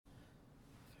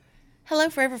Hello,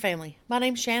 Forever Family. My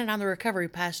name's Shan, and I'm the recovery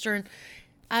pastor. And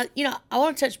I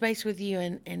want to touch base with you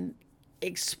and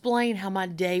explain how my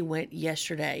day went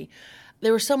yesterday.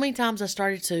 There were so many times I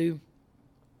started to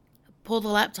pull the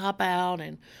laptop out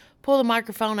and pull the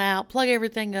microphone out, plug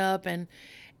everything up, and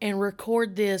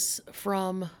record this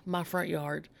from my front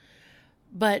yard.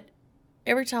 But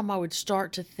every time I would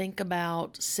start to think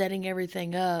about setting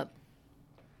everything up,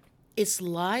 it's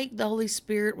like the Holy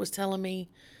Spirit was telling me,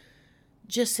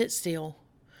 just sit still.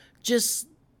 Just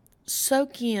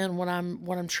soak in what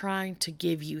I'm trying to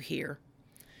give you here.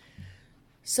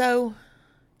 So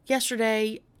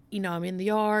yesterday, I'm in the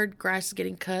yard, grass is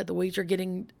getting cut, the weeds are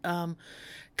getting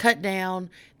cut down.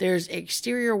 There's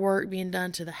exterior work being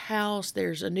done to the house.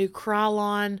 There's a new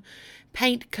Krylon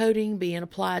paint coating being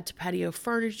applied to patio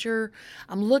furniture.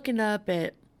 I'm looking up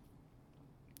at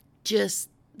just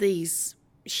these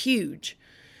huge,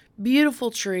 beautiful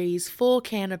trees, full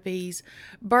canopies,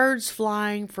 birds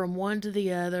flying from one to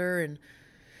the other, and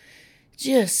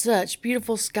just such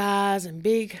beautiful skies and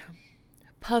big,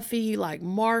 puffy, like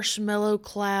marshmallow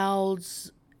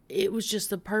clouds. It was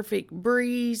just the perfect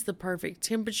breeze, the perfect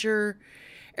temperature.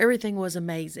 Everything was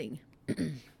amazing.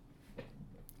 And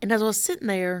as I was sitting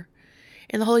there,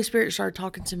 and the Holy Spirit started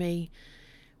talking to me,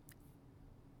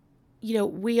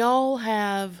 we all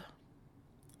have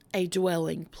a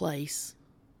dwelling place.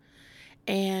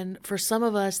 And for some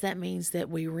of us, that means that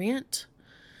we rent.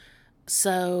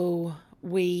 So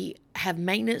we have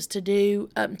maintenance to do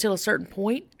up until a certain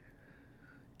point.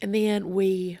 And then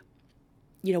we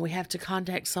have to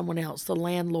contact someone else, the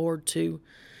landlord, to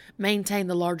maintain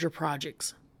the larger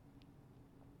projects.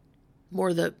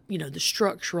 More the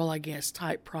structural, I guess,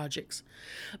 type projects.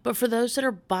 But for those that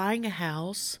are buying a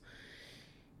house,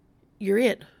 you're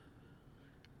it.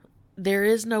 There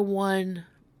is no one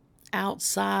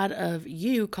outside of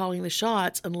you calling the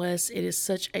shots unless it is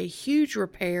such a huge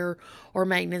repair or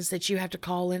maintenance that you have to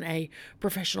call in a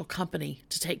professional company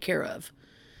to take care of.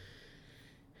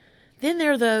 Then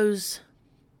there are those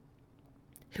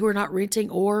who are not renting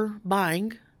or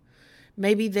buying.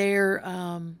 Maybe they're,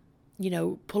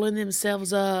 pulling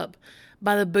themselves up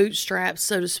by the bootstraps,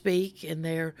 so to speak, and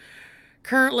they're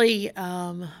currently,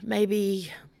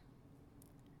 maybe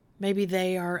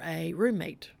they are a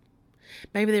roommate.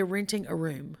 Maybe they're renting a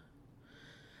room.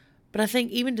 But I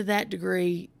think even to that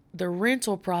degree, the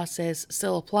rental process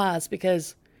still applies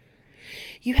because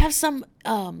you have some,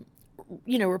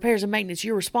 repairs and maintenance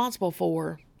you're responsible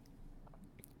for.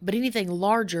 But anything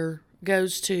larger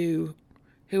goes to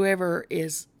whoever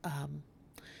is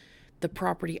the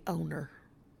property owner.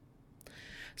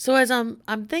 So as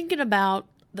I'm thinking about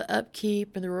the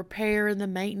upkeep and the repair and the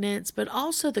maintenance, but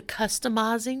also the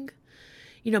customizing,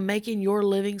 making your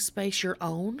living space your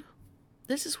own.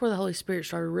 This is where the Holy Spirit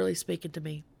started really speaking to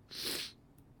me.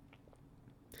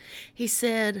 He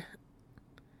said,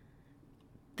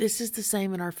 this is the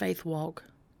same in our faith walk.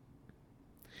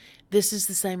 This is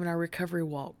the same in our recovery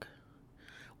walk.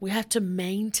 We have to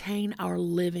maintain our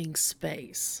living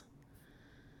space.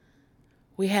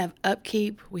 We have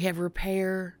upkeep, we have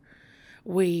repair,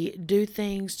 we do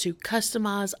things to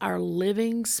customize our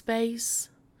living space.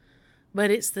 But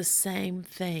it's the same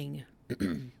thing.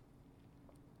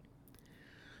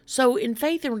 So in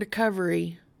faith and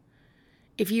recovery,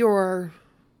 if you're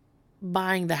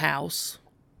buying the house,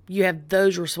 you have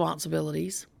those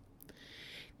responsibilities.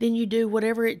 Then you do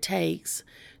whatever it takes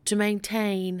to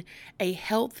maintain a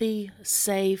healthy,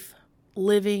 safe,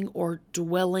 living or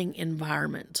dwelling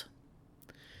environment.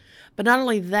 But not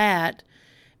only that,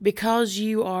 because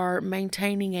you are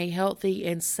maintaining a healthy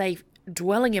and safe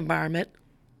dwelling environment,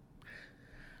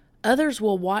 others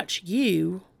will watch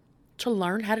you to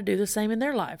learn how to do the same in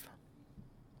their life.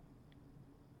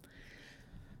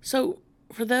 So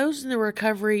for those in the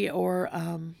recovery or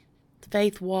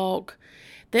faith walk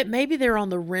that maybe they're on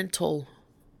the rental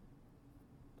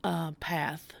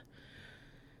path,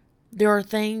 there are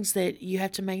things that you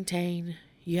have to maintain,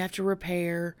 you have to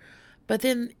repair, but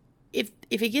then if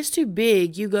it gets too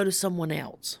big, you go to someone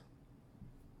else.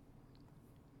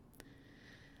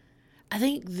 I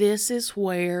think this is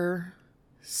where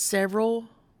several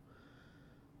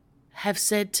have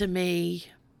said to me,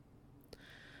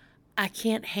 I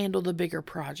can't handle the bigger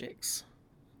projects.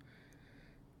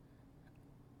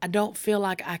 I don't feel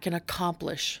like I can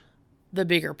accomplish the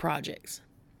bigger projects.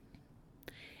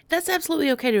 That's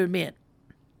absolutely okay to admit.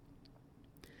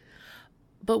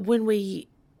 But when we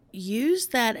use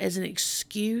that as an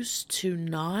excuse to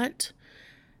not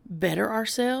better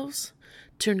ourselves,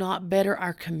 to not better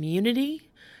our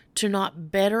community, to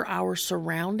not better our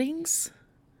surroundings,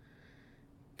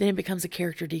 then it becomes a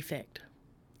character defect.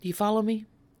 Do you follow me?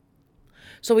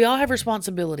 So we all have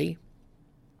responsibility.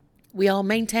 We all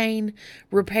maintain,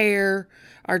 repair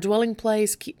our dwelling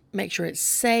place, make sure it's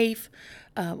safe.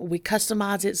 We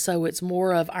customize it so it's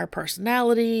more of our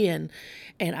personality and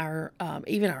our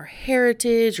even our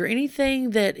heritage or anything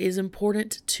that is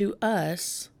important to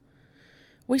us.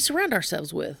 We surround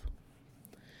ourselves with.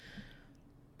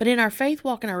 But in our faith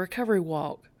walk and our recovery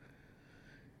walk,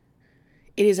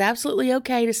 it is absolutely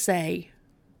okay to say,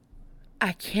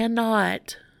 I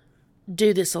cannot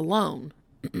do this alone.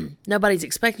 Nobody's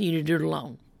expecting you to do it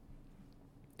alone.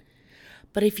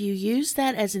 But if you use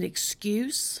that as an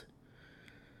excuse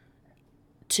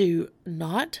to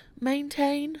not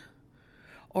maintain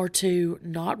or to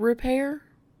not repair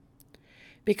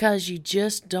because you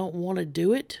just don't want to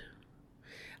do it,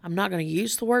 I'm not going to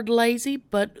use the word lazy,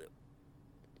 but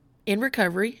in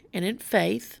recovery and in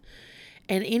faith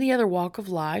and any other walk of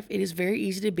life, it is very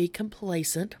easy to be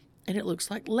complacent, and it looks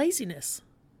like laziness.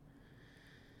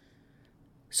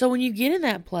 So when you get in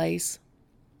that place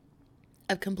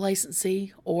of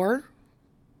complacency or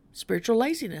spiritual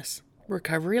laziness,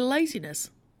 recovery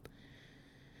laziness,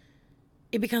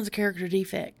 it becomes a character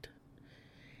defect.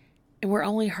 And we're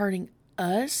only hurting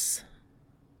us.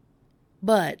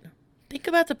 But think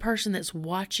about the person that's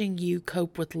watching you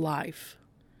cope with life.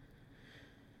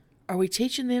 Are we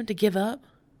teaching them to give up?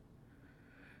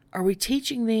 Are we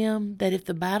teaching them that if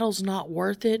the battle's not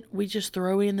worth it, we just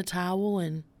throw in the towel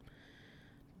and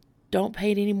don't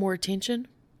pay it any more attention?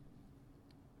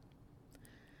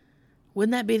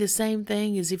 Wouldn't that be the same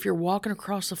thing as if you're walking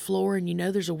across the floor and you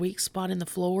know there's a weak spot in the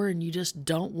floor and you just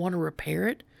don't want to repair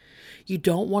it? You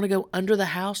don't want to go under the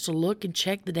house to look and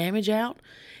check the damage out?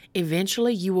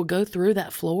 Eventually you will go through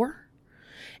that floor.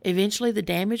 Eventually the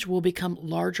damage will become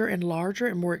larger and larger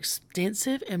and more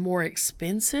extensive and more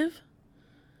expensive.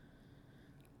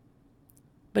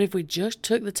 But if we just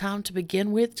took the time to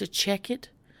begin with to check it,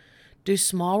 do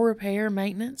small repair and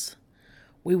maintenance,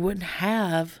 we wouldn't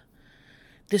have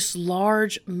this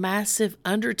large, massive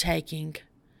undertaking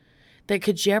that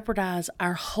could jeopardize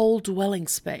our whole dwelling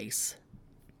space.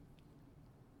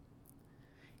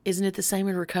 Isn't it the same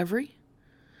in recovery?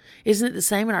 Isn't it the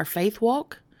same in our faith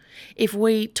walk? If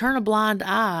we turn a blind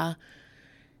eye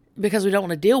because we don't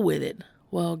want to deal with it,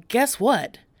 well, guess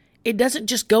what? It doesn't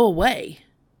just go away.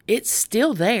 It's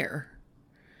still there.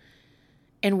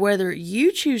 And whether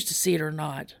you choose to see it or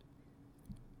not,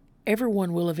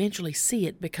 everyone will eventually see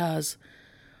it, because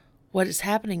what is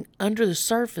happening under the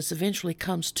surface eventually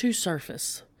comes to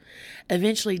surface,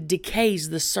 eventually decays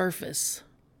the surface.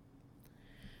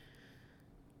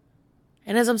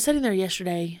 And as I'm sitting there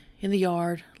yesterday in the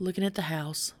yard, looking at the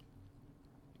house,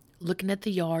 looking at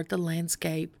the yard, the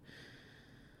landscape,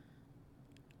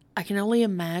 I can only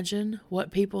imagine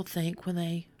what people think when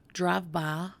they drive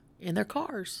by in their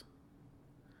cars.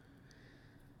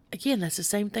 Again, that's the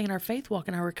same thing in our faith walk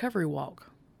and our recovery walk.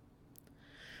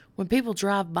 When people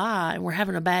drive by and we're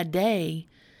having a bad day,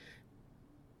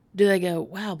 do they go,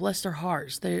 wow, bless their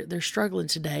hearts, they're struggling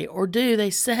today? Or do they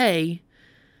say,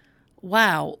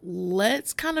 wow,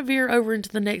 let's kind of veer over into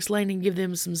the next lane and give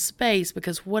them some space,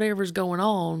 because whatever's going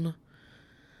on,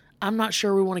 I'm not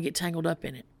sure we want to get tangled up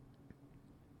in it.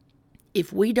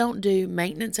 If we don't do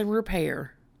maintenance and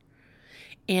repair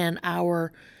in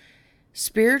our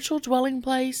spiritual dwelling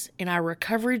place, in our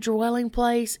recovery dwelling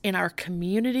place, in our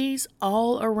communities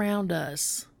all around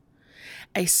us,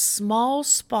 a small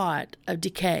spot of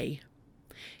decay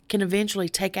can eventually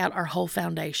take out our whole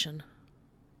foundation.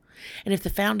 And if the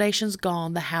foundation's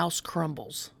gone, the house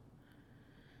crumbles.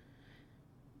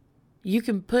 You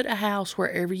can put a house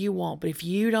wherever you want, but if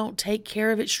you don't take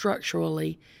care of it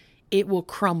structurally, it will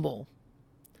crumble.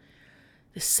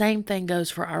 The same thing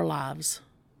goes for our lives.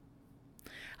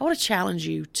 I want to challenge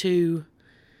you to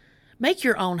make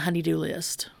your own honey-do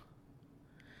list.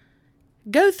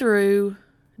 Go through,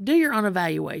 do your own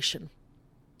evaluation.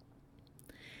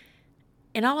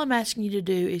 And all I'm asking you to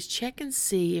do is check and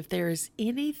see if there is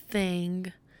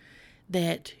anything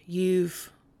that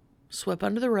you've swept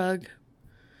under the rug,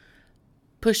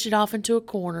 pushed it off into a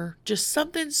corner, just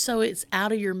something so it's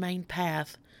out of your main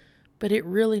path, but it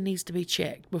really needs to be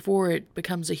checked before it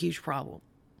becomes a huge problem.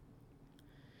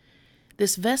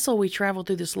 This vessel we travel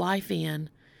through this life in,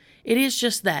 it is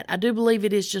just that. I do believe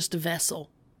it is just a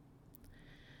vessel.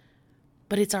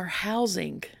 But it's our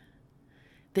housing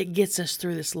that gets us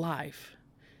through this life.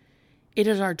 It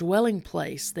is our dwelling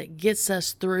place that gets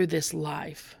us through this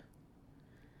life.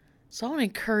 So I want to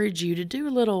encourage you to do a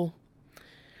little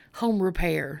home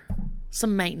repair,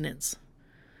 some maintenance,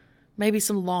 maybe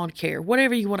some lawn care,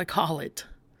 whatever you want to call it.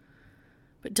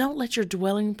 But don't let your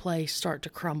dwelling place start to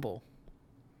crumble.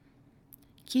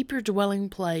 Keep your dwelling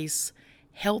place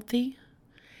healthy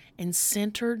and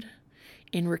centered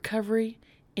in recovery,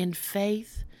 in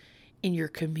faith, in your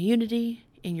community,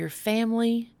 in your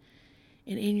family,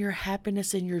 and in your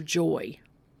happiness and your joy.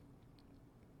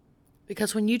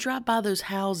 Because when you drive by those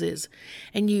houses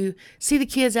and you see the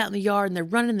kids out in the yard and they're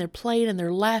running, they're playing, and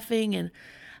they're laughing, and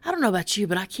I don't know about you,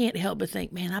 but I can't help but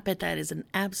think, man, I bet that is an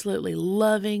absolutely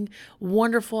loving,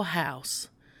 wonderful house,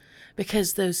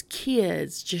 because those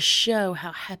kids just show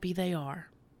how happy they are.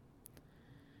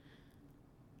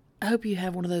 I hope you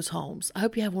have one of those homes. I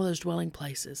hope you have one of those dwelling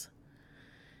places.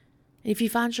 And if you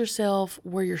find yourself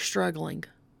where you're struggling,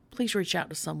 please reach out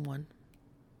to someone.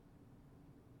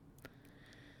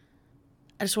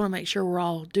 I just want to make sure we're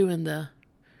all doing the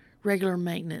regular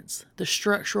maintenance, the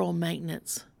structural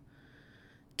maintenance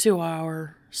to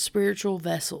our spiritual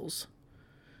vessels,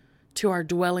 to our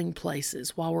dwelling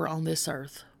places while we're on this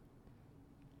earth.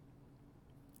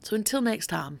 So until next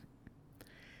time,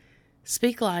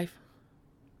 speak life,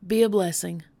 be a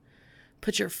blessing,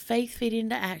 put your faith feet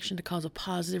into action to cause a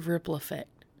positive ripple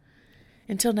effect.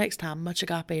 Until next time, much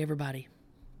agape, everybody.